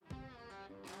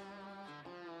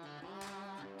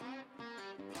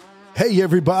Hey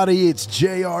everybody, it's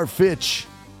J.R. Fitch.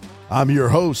 I'm your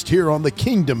host here on the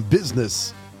Kingdom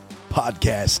Business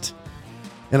Podcast.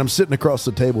 And I'm sitting across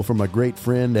the table from my great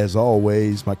friend, as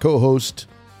always, my co-host,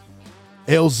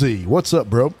 LZ. What's up,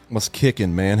 bro? What's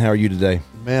kicking, man? How are you today?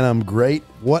 Man, I'm great.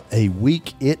 What a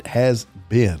week it has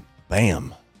been.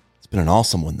 Bam. It's been an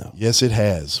awesome one, though. Yes, it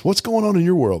has. What's going on in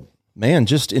your world? Man,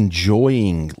 just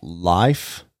enjoying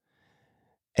life.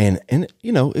 And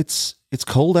you know, it's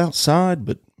cold outside,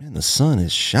 but man, the sun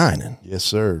is shining. Yes,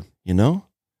 sir. You know?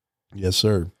 Yes,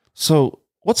 sir. So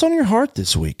what's on your heart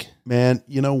this week? Man,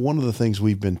 you know, one of the things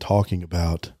we've been talking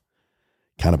about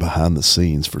kind of behind the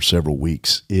scenes for several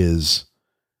weeks is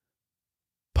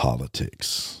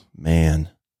politics. Man,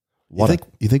 you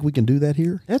think we can do that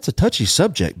here? That's a touchy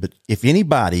subject, but if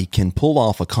anybody can pull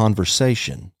off a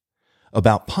conversation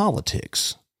about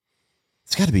politics,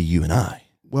 it's got to be you and I.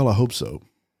 Well, I hope so.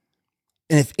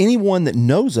 And if anyone that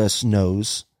knows us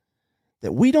knows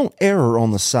that we don't err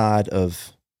on the side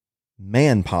of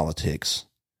man politics,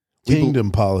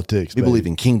 Kingdom politics. We believe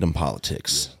in kingdom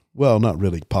politics. Yeah. Well, not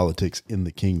really politics in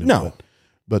the kingdom. No.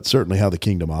 But certainly how the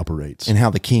kingdom operates. And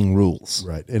how the king rules.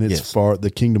 Right. And it's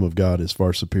the kingdom of God is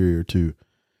far superior to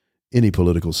any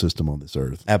political system on this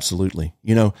earth. Absolutely.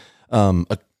 You know,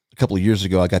 a couple of years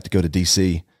ago, I got to go to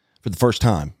D.C. for the first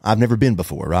time. I've never been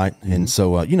before, right? Mm-hmm. And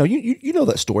so, you know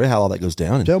that story, how all that goes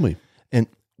down. And, tell me. And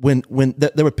when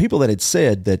there were people that had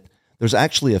said that there's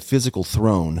actually a physical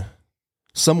throne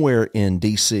somewhere in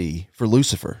D.C. for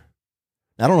Lucifer.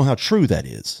 Now, I don't know how true that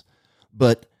is,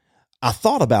 but I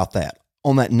thought about that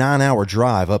on that 9-hour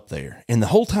drive up there. And the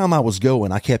whole time I was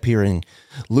going, I kept hearing,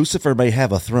 Lucifer may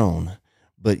have a throne,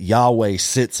 but Yahweh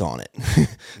sits on it.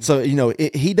 So, you know,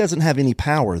 he doesn't have any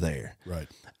power there. Right.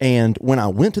 And when I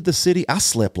went to the city, I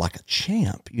slept like a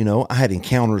champ. You know, I had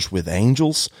encounters with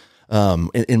angels.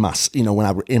 In my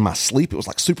sleep, it was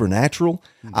like supernatural.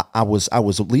 I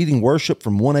was leading worship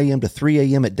from 1 a.m. to 3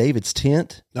 a.m. at David's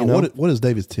tent. Now, what is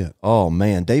David's tent? Oh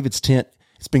man, David's tent.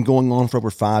 It's been going on for over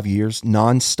 5 years,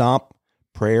 nonstop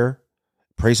prayer,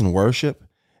 praise and worship.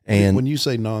 And when you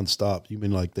say nonstop, you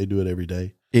mean like they do it every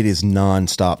day? It is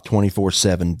nonstop,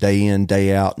 24/7, day in,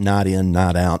 day out, night in,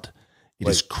 night out. It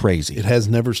is crazy. It has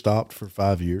never stopped for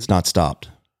 5 years? It's not stopped,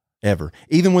 ever.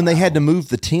 Even when they had to move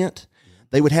the tent,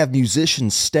 they would have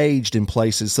musicians staged in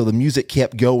places so the music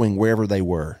kept going wherever they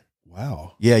were.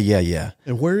 Wow. Yeah.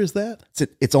 And where is that?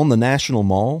 It's on the National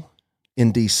Mall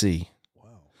in D.C. Wow.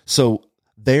 So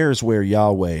there's where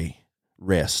Yahweh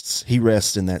rests. He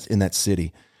rests in that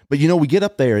city. But you know, we get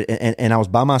up there and I was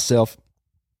by myself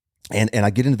and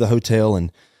I get into the hotel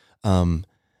and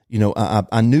you know,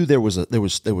 I knew there was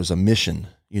a mission.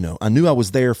 You know, I knew I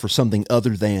was there for something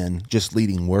other than just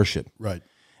leading worship. Right.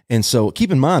 And so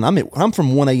keep in mind, I'm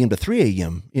from 1 a.m. to 3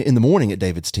 a.m. in the morning at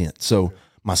David's tent. So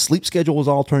my sleep schedule was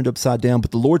all turned upside down.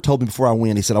 But the Lord told me before I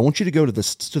went, he said, I want you to go to the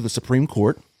Supreme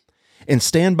Court and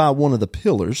stand by one of the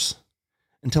pillars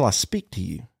until I speak to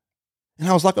you. And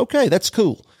I was like, okay, that's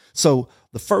cool. So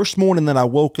the first morning that I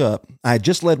woke up, I had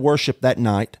just led worship that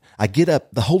night. I get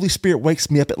up, the Holy Spirit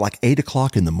wakes me up at like 8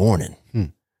 o'clock in the morning.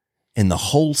 And the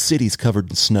whole city's covered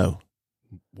in snow.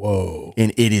 Whoa.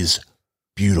 And it is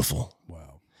beautiful.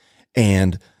 Wow.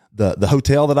 And the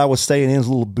hotel that I was staying in is a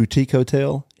little boutique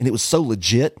hotel, and it was so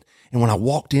legit. And when I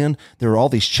walked in, there were all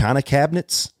these china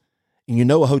cabinets. And you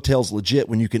know a hotel's legit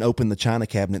when you can open the china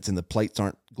cabinets and the plates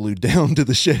aren't glued down to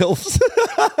the shelves.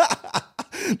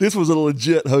 This was a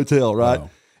legit hotel, right? Wow.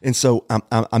 And so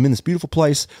I'm in this beautiful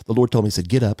place. The Lord told me, he said,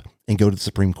 get up and go to the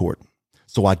Supreme Court.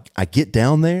 So I get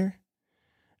down there,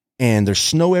 and there's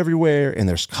snow everywhere, and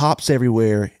there's cops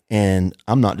everywhere, and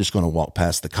I'm not just going to walk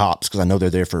past the cops because I know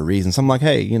they're there for a reason. So I'm like,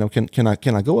 hey, you know, can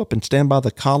I go up and stand by the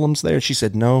columns there? She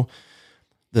said, no,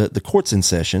 the court's in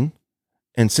session,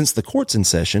 and since the court's in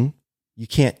session, you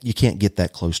can't get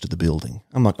that close to the building.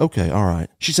 I'm like, okay, all right.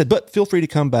 She said, but feel free to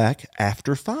come back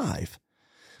after 5.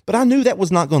 But I knew that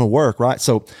was not going to work, right?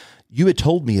 So you had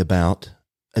told me about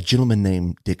a gentleman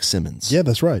named Dick Simmons. Yeah,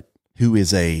 that's right. Who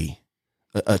is a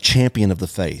champion of the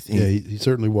faith. Yeah, he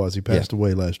certainly was. He passed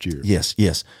away last year.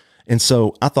 Yes. And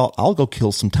so I thought, I'll go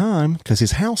kill some time because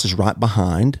his house is right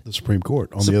behind the Supreme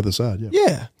Court on the other side.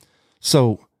 Yeah.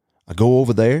 So I go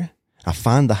over there, I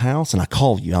find the house, and I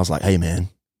call you. I was like, hey, man,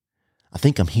 I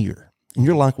think I'm here. And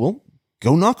you're like, well,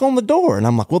 go knock on the door. And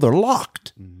I'm like, well, they're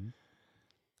locked. Mm-hmm.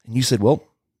 And you said, well,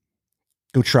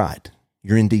 go try it.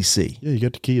 You're in D.C. Yeah, you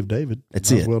got the key of David.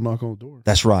 That's it. Well, knock on the door.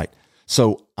 That's right.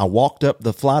 So I walked up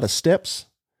the flight of steps,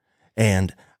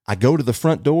 and I go to the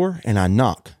front door, and I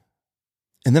knock.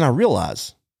 And then I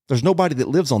realize there's nobody that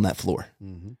lives on that floor.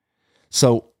 Mm-hmm.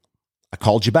 So I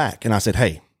called you back, and I said,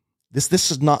 hey,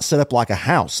 This is not set up like a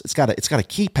house. It's got a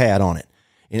keypad on it,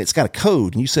 and it's got a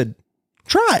code. And you said,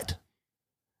 try it.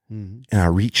 Mm-hmm. And I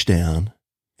reached down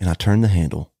and I turned the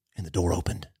handle and the door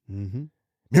opened. Mm-hmm.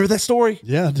 Remember that story?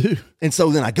 Yeah, I do. And so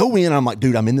then I go in and I'm like,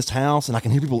 dude, I'm in this house and I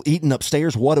can hear people eating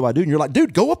upstairs. What do I do? And you're like,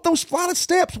 dude, go up those flight of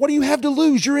steps. What do you have to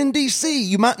lose? You're in DC.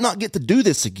 You might not get to do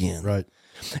this again. Right.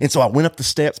 And so I went up the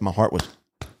steps. My heart was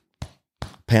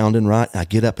pounding, right? I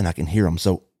get up and I can hear them.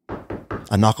 So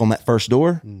I knock on that first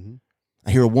door. Mm-hmm.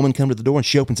 I hear a woman come to the door and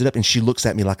she opens it up and she looks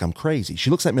at me like I'm crazy. She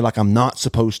looks at me like I'm not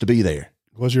supposed to be there.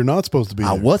 Was you're not supposed to be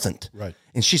there? I wasn't. Right.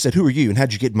 And she said, who are you? And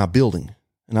how'd you get in my building?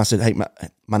 And I said, hey,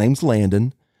 my name's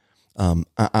Landon.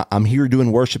 I'm here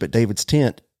doing worship at David's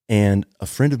tent. And a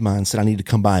friend of mine said, I need to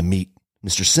come by and meet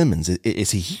Mr. Simmons.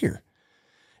 Is he here?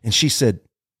 And she said,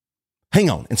 hang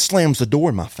on, and slams the door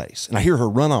in my face. And I hear her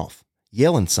run off,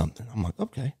 yelling something. I'm like,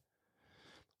 okay.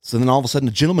 So then all of a sudden,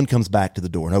 a gentleman comes back to the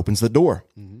door and opens the door.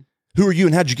 Mm-hmm. Who are you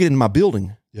and how'd you get in my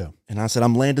building? Yeah. And I said,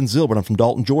 I'm Landon Zilbert. I'm from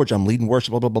Dalton, Georgia. I'm leading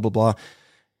worship, blah, blah, blah, blah, blah.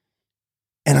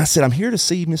 And I said, I'm here to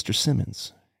see Mr.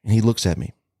 Simmons. And he looks at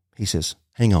me. He says,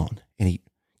 hang on. And he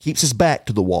keeps his back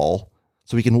to the wall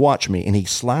so he can watch me. And he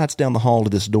slides down the hall to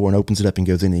this door and opens it up and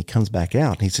goes in. And he comes back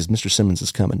out. And he says, Mr. Simmons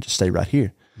is coming. Just stay right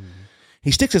here. Mm-hmm.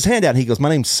 He sticks his hand out and he goes, my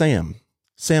name's Sam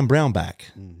Brownback.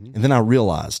 Mm-hmm. And then I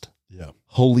realized,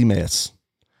 holy mess.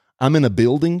 I'm in a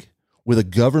building with a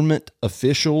government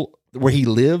official where he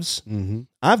lives. Mm-hmm.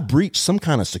 I've breached some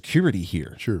kind of security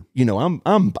here. Sure. You know,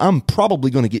 I'm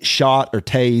probably going to get shot or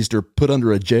tased or put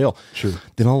under a jail. Sure.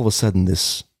 Then all of a sudden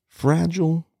this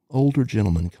fragile older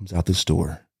gentleman comes out this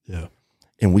door. Yeah.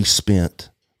 And we spent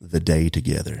the day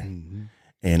together. Mm-hmm.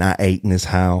 And I ate in his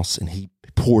house and he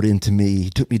poured into me. He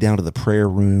took me down to the prayer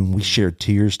room. We shared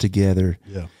tears together.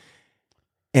 Yeah.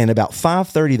 And about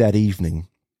 5:30 that evening,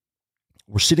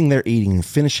 we're sitting there eating and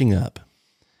finishing up.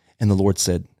 And the Lord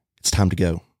said, it's time to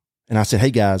go. And I said,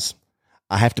 hey guys,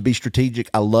 I have to be strategic.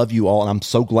 I love you all. And I'm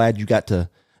so glad I got to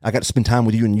spend time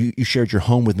with you and you shared your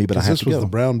home with me, but I have to go. This was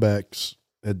the Brownbacks.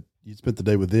 You spent the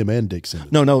day with them and Dick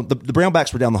Simmons. No, the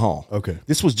Brownbacks were down the hall. Okay.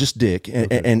 This was just Dick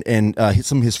and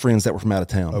some of his friends that were from out of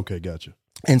town. Okay. Gotcha.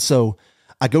 And so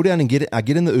I go down and get it. I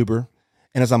get in the Uber.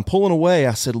 And as I'm pulling away,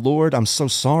 I said, Lord, I'm so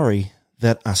sorry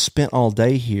that I spent all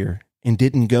day here and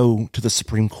didn't go to the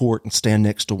Supreme Court and stand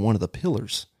next to one of the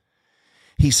pillars.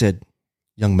 He said,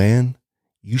 young man,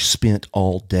 you spent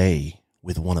all day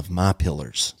with one of my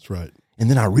pillars. That's right. And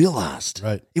then I realized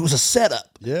it was a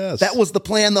setup. Yes. That was the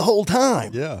plan the whole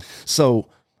time. Yeah. So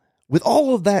with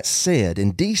all of that said,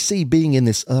 and DC being in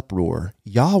this uproar,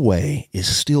 Yahweh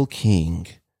is still king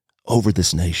over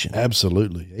this nation.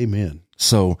 Absolutely. Amen.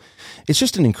 So it's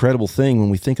just an incredible thing when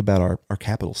we think about our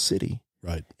capital city.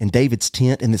 Right. And David's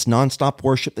tent and this nonstop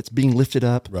worship that's being lifted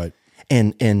up. Right.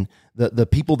 And the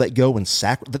people that go and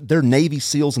they're Navy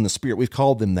SEALs in the spirit. We've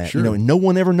called them that, sure. And no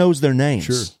one ever knows their names.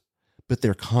 Sure. But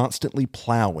they're constantly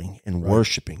plowing and right.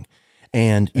 worshiping.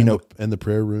 And the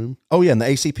prayer room. Oh yeah. And the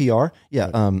ACPR.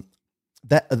 Yeah. Right.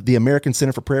 That the American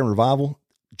Center for Prayer and Revival,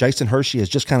 Jason Hershey has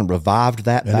just kind of revived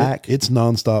that back. It's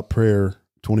nonstop prayer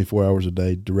 24 hours a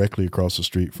day directly across the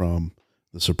street from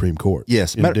the Supreme Court.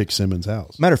 Yes. In Dick Simmons'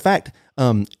 house. Matter of fact,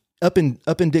 up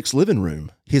in Dick's living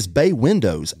room, his bay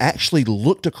windows actually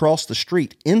looked across the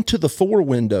street into the four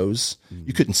windows. Mm-hmm.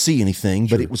 You couldn't see anything,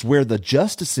 but it was where the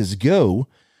justices go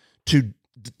to,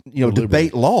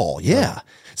 debate law. Yeah. Right.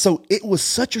 So it was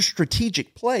such a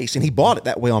strategic place, and he bought it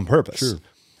that way on purpose. Sure.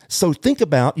 So think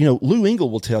about, Lou Engle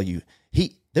will tell you,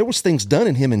 there was things done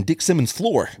in him in Dick Simmons'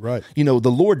 floor. Right. The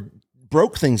Lord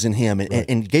broke things in him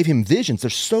and gave him visions.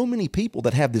 There's so many people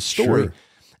that have this story. Sure.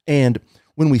 And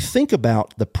when we think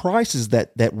about the prices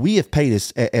that we have paid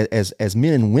as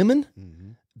men and women,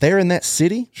 mm-hmm. there in that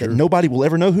city, sure. that nobody will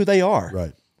ever know who they are.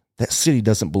 Right. That city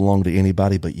doesn't belong to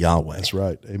anybody but Yahweh. That's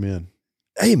right. Amen.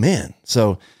 Amen.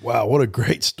 So, wow, what a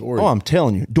great story. Oh, I'm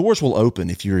telling you, doors will open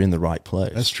if you're in the right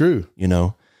place. That's true.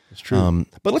 That's true.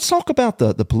 But let's talk about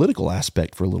the political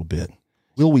aspect for a little bit.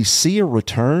 Will we see a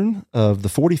return of the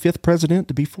 45th president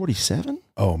to be 47?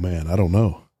 Oh, man, I don't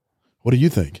know. What do you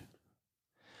think?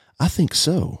 I think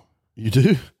so. You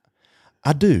do?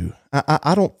 I do.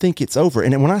 I don't think it's over.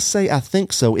 And when I say I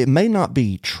think so, it may not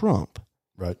be Trump.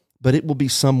 Right. But it will be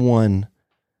someone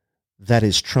that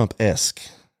is Trump-esque.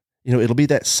 It'll be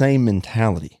that same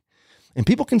mentality. And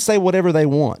people can say whatever they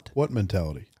want. What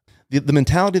mentality? The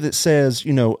mentality that says,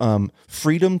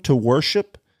 freedom to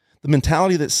worship. The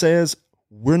mentality that says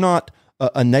we're not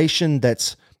a nation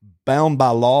that's bound by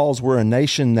laws. We're a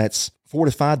nation that's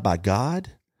fortified by God.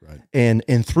 Right.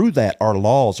 And through that, our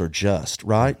laws are just,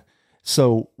 right?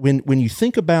 So when you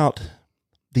think about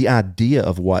the idea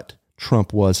of what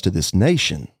Trump was to this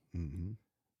nation,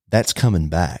 That's coming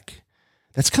back.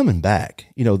 That's coming back.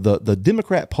 You know, the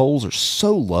Democrat polls are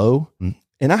so low,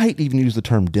 and I hate to even use the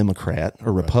term Democrat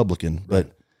or Republican,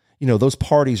 but you know, those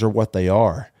parties are what they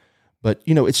are. But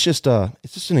you know, it's just an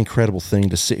incredible thing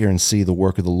to sit here and see the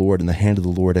work of the Lord and the hand of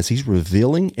the Lord as He's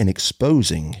revealing and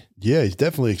exposing. Yeah, He's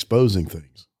definitely exposing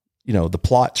things. You know, the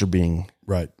plots are being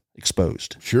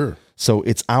exposed. Sure. So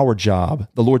it's our job.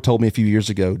 The Lord told me a few years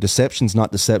ago, deception's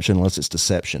not deception unless it's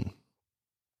deception.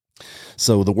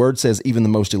 So the word says even the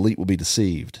most elite will be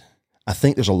deceived. I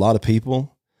think there's a lot of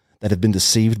people that have been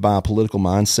deceived by a political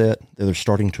mindset that they're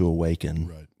starting to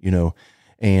awaken, you know.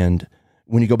 And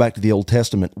when you go back to the Old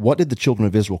Testament, what did the children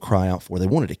of Israel cry out for? They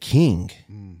wanted a king.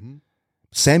 Mm-hmm.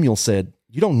 Samuel said,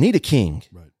 you don't need a king.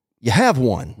 Right. You have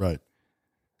one. Right.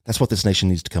 That's what this nation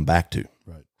needs to come back to.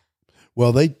 Right.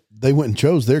 Well, they went and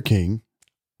chose their king.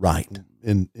 Right.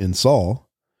 In Saul,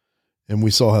 and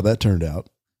we saw how that turned out.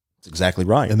 That's exactly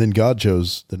right. And then God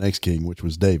chose the next king, which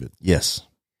was David. Yes.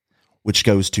 Which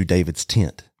goes to David's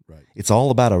tent. Right. It's all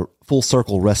about a full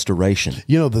circle restoration.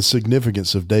 You know, the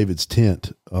significance of David's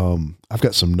tent. I've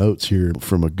got some notes here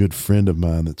from a good friend of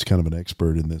mine that's kind of an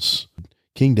expert in this.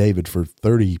 King David, for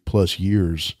 30 plus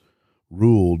years,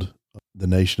 ruled the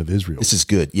nation of Israel. This is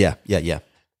good. Yeah.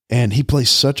 And he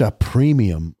placed such a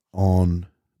premium on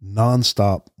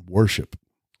nonstop worship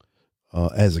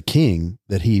as a king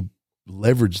that he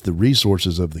leveraged the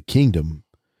resources of the kingdom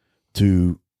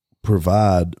to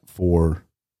provide for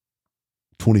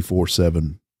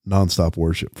 24/7 nonstop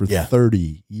worship for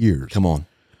 30 years. Come on.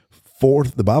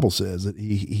 The Bible says that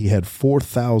he had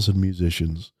 4,000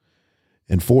 musicians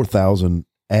and 4,000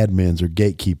 admins or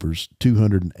gatekeepers,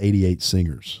 288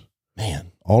 singers.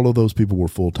 Man. All of those people were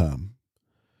full-time.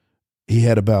 He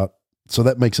had so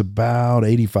that makes about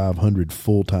 8,500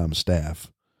 full-time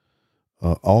staff,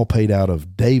 all paid out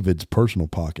of David's personal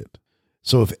pocket.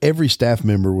 So if every staff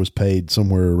member was paid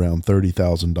somewhere around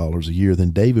 $30,000 a year,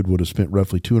 then David would have spent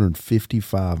roughly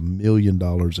 $255 million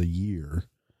a year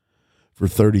for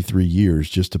 33 years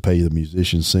just to pay the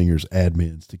musicians, singers,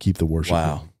 admins to keep the worship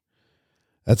going.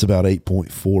 That's about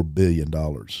 $8.4 billion.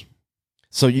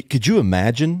 So could you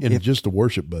imagine? In just a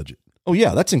worship budget. Oh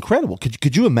yeah, that's incredible.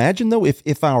 Could you imagine though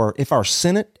if our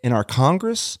Senate and our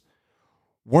Congress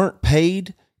weren't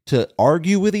paid to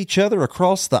argue with each other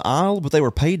across the aisle, but they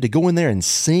were paid to go in there and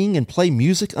sing and play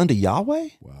music unto Yahweh?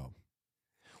 Wow.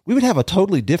 We would have a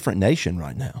totally different nation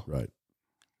right now. Right.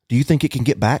 Do you think it can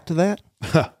get back to that?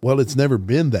 Well, it's never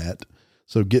been that.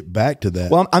 So get back to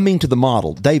that. Well, I mean to the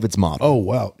model, David's model. Oh,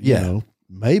 wow. You know,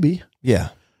 maybe. Yeah.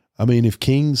 I mean, if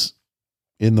kings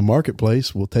in the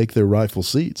marketplace will take their rightful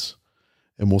seats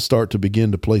and will start to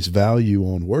begin to place value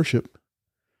on worship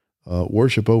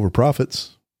over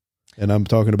profits. And I'm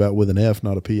talking about with an F,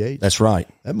 not a PH. That's right.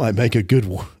 That might make a good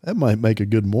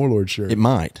Moorlord shirt. It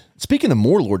might. Speaking of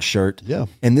Moorlord shirt,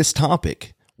 and this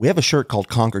topic, we have a shirt called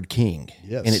Conquered King.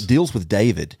 Yes. And it deals with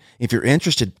David. If you're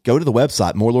interested, go to the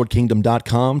website,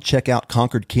 moorlordkingdom.com, check out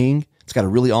Conquered King. It's got a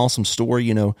really awesome story.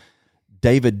 You know,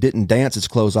 David didn't dance his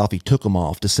clothes off. He took them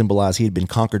off to symbolize he had been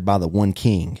conquered by the one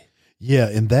king. Yeah.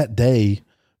 In that day,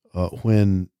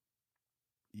 when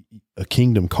a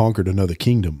kingdom conquered another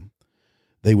kingdom,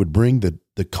 they would bring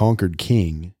the conquered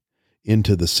king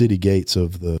into the city gates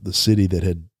of the city that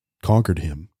had conquered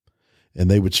him, and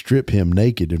they would strip him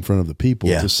naked in front of the people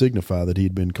to signify that he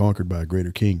had been conquered by a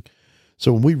greater king.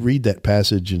 So when we read that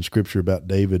passage in Scripture about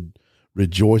David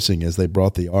rejoicing as they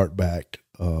brought the ark back,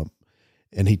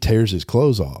 and he tears his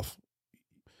clothes off,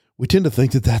 we tend to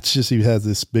think that that's just he has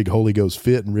this big Holy Ghost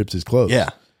fit and rips his clothes. Yeah.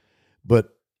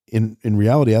 But in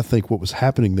reality, I think what was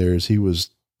happening there is he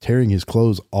was tearing his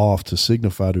clothes off to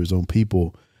signify to his own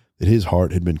people that his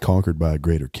heart had been conquered by a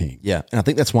greater king. Yeah, and I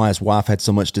think that's why his wife had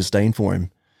so much disdain for him,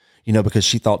 you know, because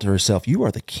she thought to herself, you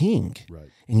are the king, right?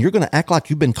 And you're going to act like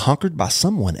you've been conquered by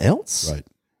someone else? Right.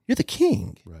 You're the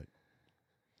king. Right.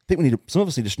 I think some of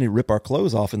us just need to rip our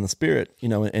clothes off in the spirit, you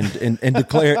know, and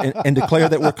declare and declare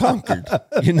that we're conquered.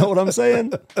 You know what I'm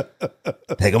saying?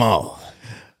 Take them off.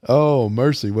 Oh,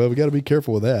 mercy. Well, we got to be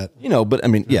careful with that. You know, but I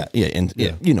mean, yeah,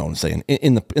 you know what I'm saying?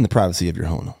 In the privacy of your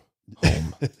home.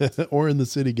 Or in the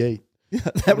city gate. Yeah,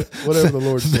 whatever the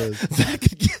Lord says.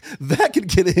 That could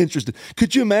get interesting.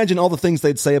 Could you imagine all the things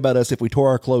they'd say about us if we tore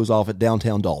our clothes off at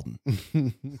downtown Dalton?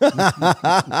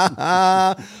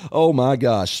 Oh my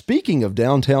gosh. Speaking of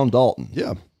downtown Dalton.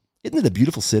 Yeah. Isn't it a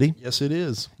beautiful city? Yes, it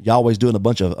is. Yahweh's doing a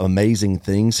bunch of amazing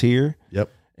things here. Yep.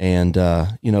 And,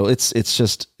 you know, it's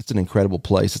an incredible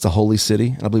place. It's a holy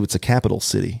city. And I believe it's a capital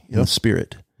city in the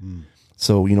spirit. Mm.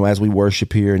 So, you know, as we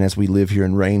worship here and as we live here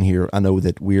and reign here, I know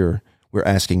that we're we're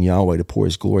asking Yahweh to pour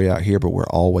his glory out here, but we're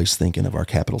always thinking of our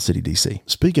capital city, DC.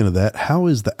 Speaking of that, how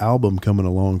is the album coming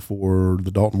along for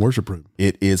the Dalton Worship Room?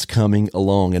 It is coming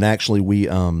along, and actually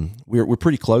we're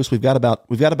pretty close. We've got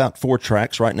about 4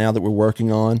 tracks right now that we're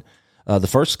working on. The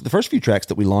first few tracks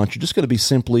that we launch are just going to be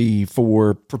simply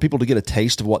for people to get a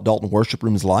taste of what Dalton Worship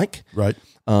Room is like. Right.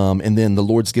 And then the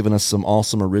Lord's given us some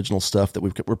awesome original stuff that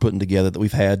we're putting together that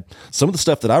we've had. Some of the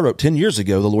stuff that I wrote 10 years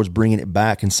ago, the Lord's bringing it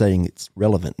back and saying it's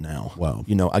relevant now. Wow.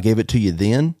 I gave it to you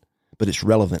then, but it's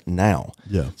relevant now.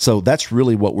 Yeah. So that's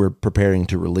really what we're preparing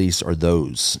to release are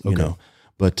those, you know.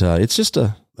 But it's just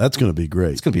that's going to be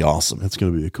great. It's going to be awesome. That's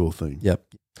going to be a cool thing. Yep.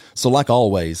 So like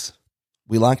always,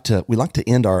 we like to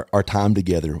end our time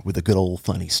together with a good old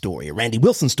funny story, a Randy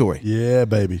Wilson story. Yeah,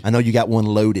 baby. I know you got one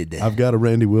loaded. I've got a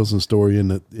Randy Wilson story in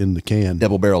the can.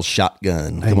 Double barrel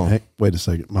shotgun. Come on. Wait a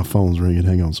second. My phone's ringing.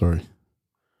 Hang on. Sorry.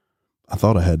 I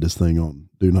thought I had this thing on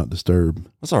Do Not Disturb.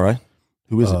 That's all right.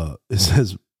 Who is it? It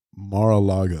says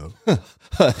Mar-a-Lago.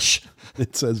 Hush.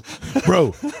 It says,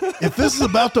 bro, if this is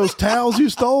about those towels you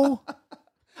stole,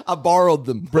 I borrowed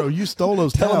them. bro, you stole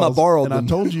those Tell towels. him I borrowed and them. I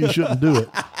told you shouldn't do it.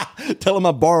 Tell him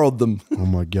I borrowed them. Oh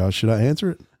my gosh. Should I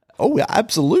answer it? Oh, yeah,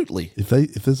 absolutely. If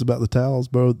this is about the towels,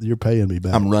 bro, you're paying me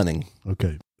back. I'm running.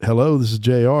 Okay. Hello, this is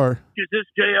JR. This is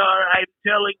JR. I'm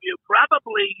telling you, you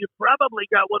probably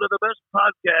got one of the best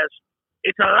podcasts.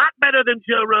 It's a lot better than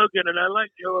Joe Rogan, and I like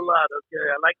Joe a lot, okay?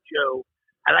 I like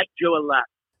Joe a lot.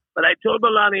 But I told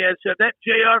Melania, I said, that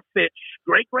JR Fitch,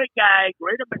 great guy,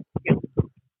 great American,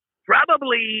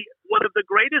 probably one of the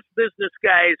greatest business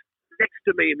guys next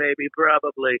to me, maybe,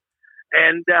 probably.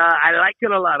 And I like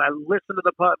it a lot. I listen to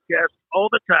the podcast all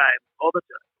the time.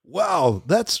 Wow,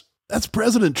 that's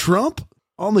President Trump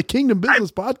on the Kingdom Business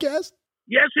Podcast?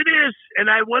 Yes, it is. And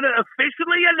I want to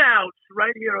officially announce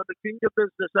right here on the Kingdom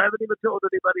Business, I haven't even told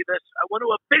anybody this, I want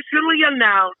to officially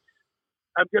announce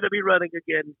I'm going to be running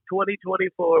again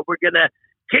 2024. We're going to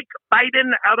kick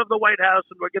Biden out of the White House,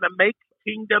 and we're going to make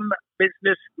Kingdom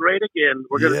Business great again.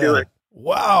 We're going to do it.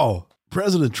 Wow.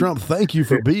 President Trump, thank you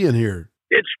for being here.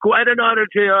 It's quite an honor,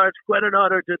 JR. It's quite an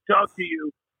honor to talk to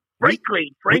you.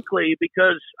 Frankly,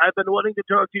 because I've been wanting to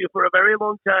talk to you for a very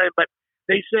long time, but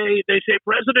they say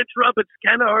President Trump, it's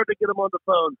kind of hard to get him on the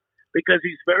phone because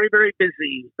he's very, very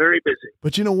busy, very busy.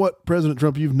 But you know what, President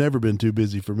Trump, you've never been too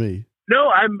busy for me. No,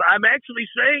 I'm actually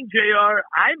saying, JR,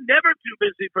 I'm never too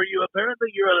busy for you. Apparently,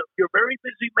 you're a very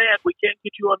busy man. We can't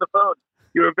get you on the phone.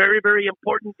 You're a very, very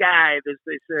important guy, as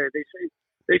they say.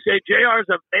 They say JR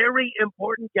is a very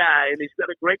important guy, and he's got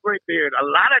a great beard, a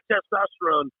lot of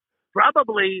testosterone,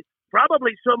 probably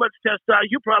so much testosterone.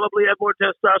 You probably have more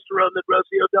testosterone than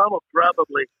Rosie O'Donnell,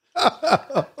 probably.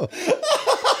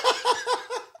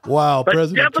 Wow, but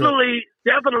President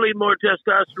definitely more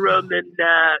testosterone than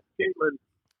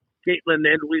Caitlin,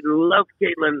 and we love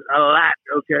Caitlin a lot.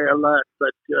 Okay, a lot.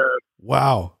 But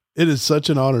wow, it is such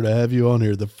an honor to have you on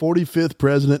here, the 45th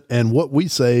president, and what we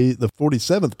say the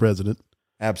 47th president.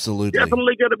 Absolutely.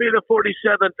 Definitely going to be the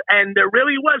 47th. And there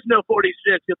really was no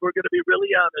 46, if we're going to be really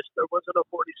honest. There wasn't a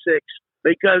 46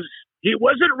 because he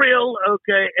wasn't real,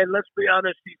 okay? And let's be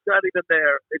honest, he's not even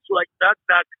there. It's like, knock,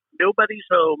 knock, nobody's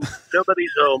home.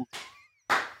 Nobody's home.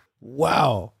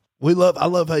 Wow. I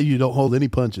love how you don't hold any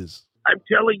punches. I'm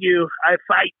telling you, I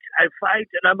fight,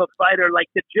 and I'm a fighter.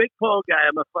 Like the Jake Paul guy,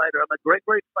 I'm a fighter. I'm a great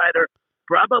fighter,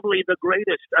 probably the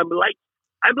greatest. I'm like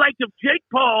if Jake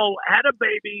Paul had a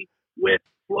baby with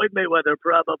Floyd Mayweather,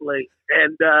 probably.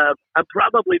 And I'm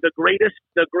probably the greatest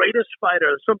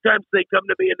fighter. Sometimes they come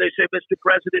to me and they say, Mr.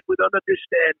 President, we don't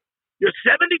understand. You're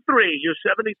 73,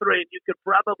 and you could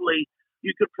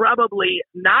probably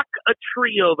knock a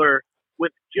tree over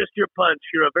with just your punch.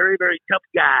 You're a very, very tough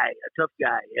guy.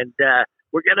 And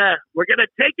we're gonna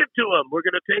take it to him. We're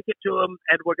gonna take it to him,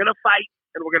 and we're gonna fight,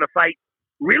 and we're gonna fight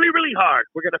really, really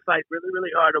hard. We're gonna fight really,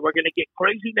 really hard, and we're gonna get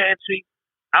Crazy Nancy,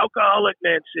 Alcoholic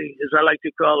Nancy, as I like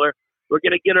to call her. We're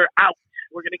gonna get her out.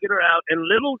 And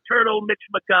Little Turtle Mitch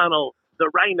McConnell, the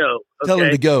Rhino. Okay? Tell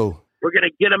him to go. We're gonna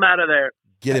get him out of there.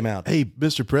 Get him out. Hey,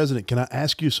 Mr. President, can I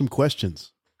ask you some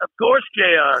questions? Of course,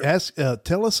 JR.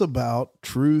 Tell us about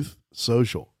Truth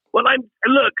Social. Well,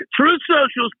 look, Truth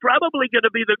Social is probably going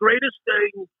to be the greatest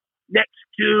thing next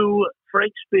to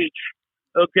Frank's speech,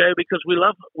 okay? Because we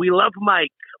love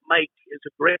Mike. Mike is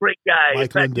a great guy.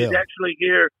 Mike In fact, Lindell.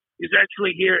 He's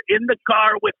actually here in the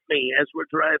car with me as we're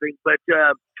driving. But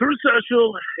Truth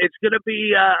Social, it's going to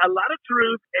be a lot of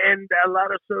truth and a lot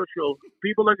of social.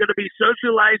 People are going to be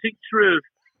socializing truth.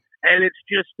 And it's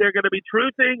just, they're going to be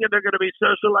truthing and they're going to be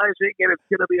socializing, and it's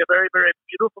going to be a very, very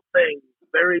beautiful thing.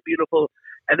 Very beautiful.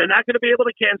 And they're not going to be able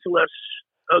to cancel us.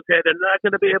 Okay. They're not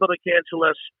going to be able to cancel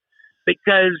us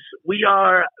because we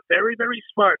are very, very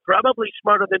smart, probably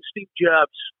smarter than Steve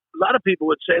Jobs. A lot of people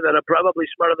would say that I'm probably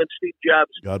smarter than Steve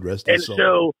Jobs. God rest And his soul.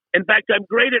 so, in fact, I'm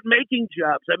great at making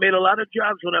jobs. I made a lot of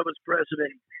jobs when I was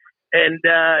president. And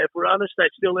if we're honest, I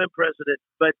still am president.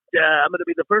 But I'm going to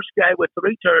be the first guy with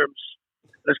 3 terms.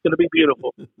 That's going to be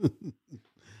beautiful.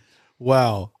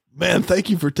 Wow. Man, thank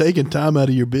you for taking time out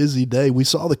of your busy day. We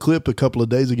saw the clip a couple of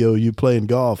days ago, you playing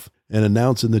golf and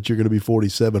announcing that you're going to be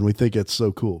 47. We think that's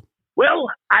so cool. Well,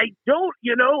 I don't,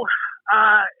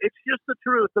 it's just the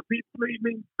truth. The people need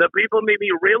me. The people need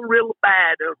me real, real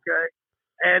bad, okay?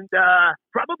 And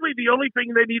probably the only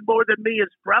thing they need more than me is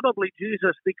probably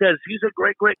Jesus, because he's a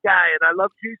great, great guy. And I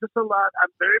love Jesus a lot.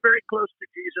 I'm very, very close to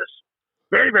Jesus.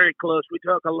 Very, very close. We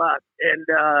talk a lot. And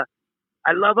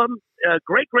I love him.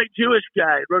 Great, great Jewish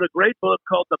guy. Wrote a great book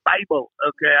called The Bible.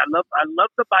 Okay, I love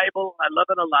the Bible. I love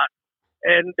it a lot.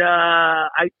 And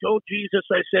I told Jesus,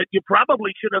 I said, you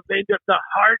probably should have named it The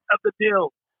Heart of the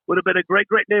Deal. Would have been a great,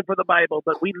 great name for the Bible.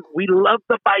 But we love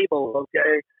the Bible,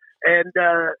 okay? And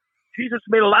Jesus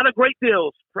made a lot of great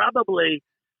deals. Probably,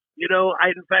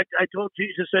 I told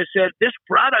Jesus, I said, this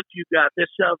product you got, this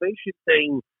salvation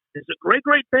thing, is a great,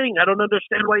 great thing. I don't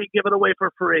understand why you give it away for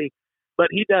free. But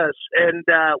he does, and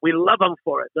we love him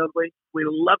for it, don't we? We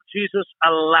love Jesus a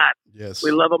lot. Yes.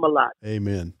 We love him a lot.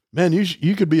 Amen. Man,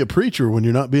 you could be a preacher when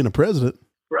you're not being a president.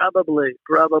 Probably.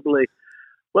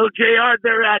 Well, JR,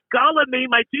 they're calling me.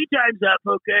 My tea time's up,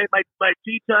 okay? My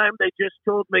tea time, they just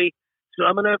told me. So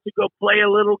I'm going to have to go play a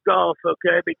little golf,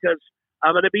 okay? Because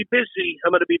I'm going to be busy.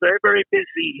 I'm going to be very, very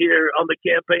busy here on the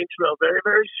campaign trail very,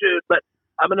 very soon. But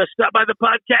I'm going to stop by the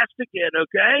podcast again,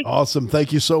 okay? Awesome.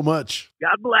 Thank you so much.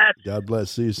 God bless. God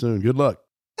bless. See you soon. Good luck.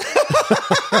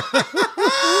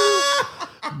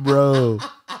 Bro.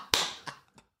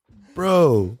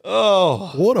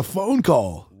 Oh, What a phone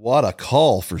call. what a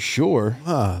call for sure.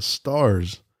 Ah,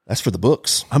 stars. That's for the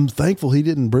books. I'm thankful he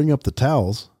didn't bring up the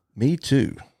towels. Me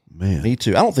too. Man. Me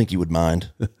too. I don't think he would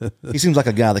mind. He seems like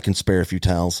a guy that can spare a few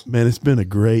towels. Man, it's been a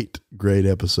great, great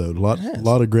episode. A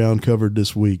lot of ground covered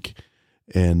this week.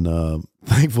 And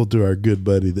thankful to our good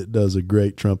buddy that does a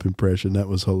great Trump impression. That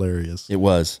was hilarious. It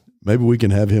was. Maybe we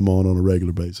can have him on a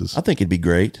regular basis. I think it'd be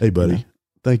great. Hey, buddy, Yeah.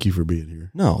 thank you for being here.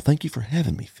 No, thank you for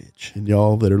having me, Fitch. And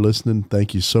y'all that are listening,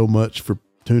 thank you so much for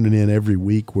tuning in every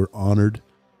week. We're honored.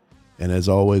 And as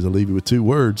always, I'll leave you with 2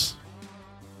 words.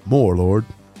 More, Lord.